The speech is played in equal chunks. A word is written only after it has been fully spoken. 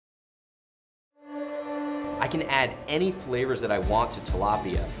I can add any flavors that I want to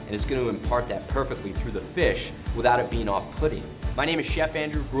tilapia, and it's going to impart that perfectly through the fish without it being off-putting. My name is Chef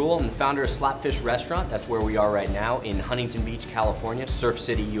Andrew Gruel. I'm the founder of Slapfish Restaurant. That's where we are right now in Huntington Beach, California, Surf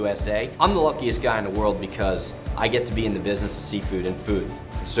City, USA. I'm the luckiest guy in the world because I get to be in the business of seafood and food,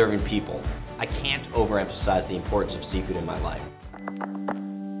 and serving people. I can't overemphasize the importance of seafood in my life.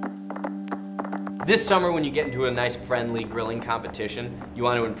 This summer, when you get into a nice friendly grilling competition, you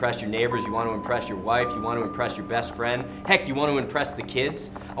want to impress your neighbors, you want to impress your wife, you want to impress your best friend, heck, you want to impress the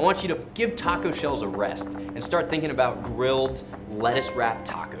kids, I want you to give taco shells a rest and start thinking about grilled lettuce-wrapped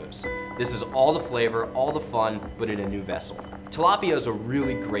tacos. This is all the flavor, all the fun, but in a new vessel. Tilapia is a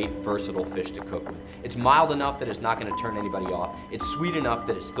really great, versatile fish to cook with. It's mild enough that it's not going to turn anybody off. It's sweet enough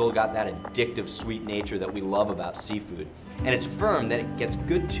that it's still got that addictive sweet nature that we love about seafood. And it's firm that it gets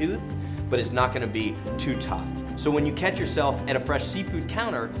good tooth, but it's not going to be too tough. So when you catch yourself at a fresh seafood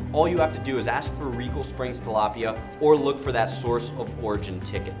counter, all you have to do is ask for Regal Springs Tilapia or look for that source of origin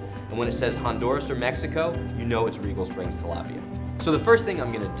ticket. And when it says Honduras or Mexico, you know it's Regal Springs Tilapia. So the first thing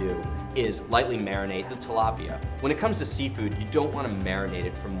I'm gonna do is lightly marinate the tilapia. When it comes to seafood, you don't want to marinate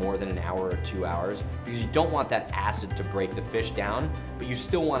it for more than an hour or 2 hours because you don't want that acid to break the fish down, but you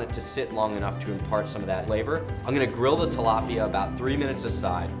still want it to sit long enough to impart some of that flavor. I'm gonna grill the tilapia about 3 minutes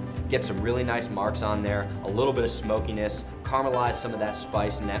aside, get some really nice marks on there, a little bit of smokiness, caramelize some of that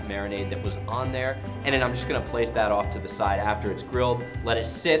spice and that marinade that was on there, and then I'm just gonna place that off to the side after it's grilled, let it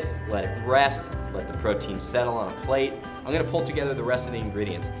sit, let it rest, let the protein settle on a plate. I'm gonna pull together the rest of the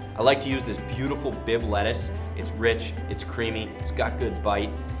ingredients. I like to use this beautiful Bib lettuce. It's rich, it's creamy, it's got good bite.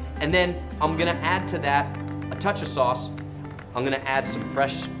 And then I'm gonna add to that a touch of sauce. I'm gonna add some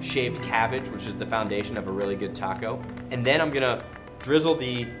fresh shaved cabbage, which is the foundation of a really good taco. And then I'm gonna drizzle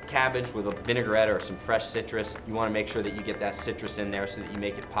the cabbage with a vinaigrette or some fresh citrus. You wanna make sure that you get that citrus in there so that you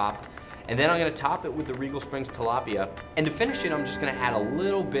make it pop. And then I'm gonna top it with the Regal Springs Tilapia. And to finish it, I'm just gonna add a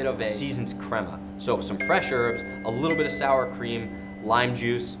little bit of a seasoned crema. So some fresh herbs, a little bit of sour cream, lime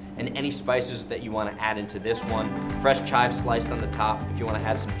juice, and any spices that you wanna add into this one. Fresh chive sliced on the top. If you wanna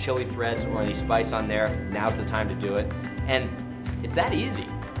add some chili threads or any spice on there, now's the time to do it. And it's that easy.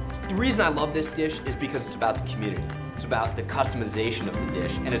 The reason I love this dish is because it's about the community. It's about the customization of the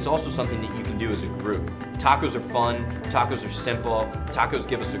dish, and it's also something that you can do as a group. Tacos are fun, tacos are simple, tacos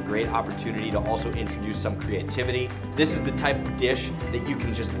give us a great opportunity to also introduce some creativity. This is the type of dish that you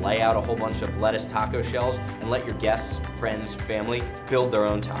can just lay out a whole bunch of lettuce taco shells and let your guests, friends, family build their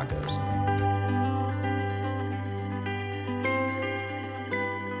own tacos.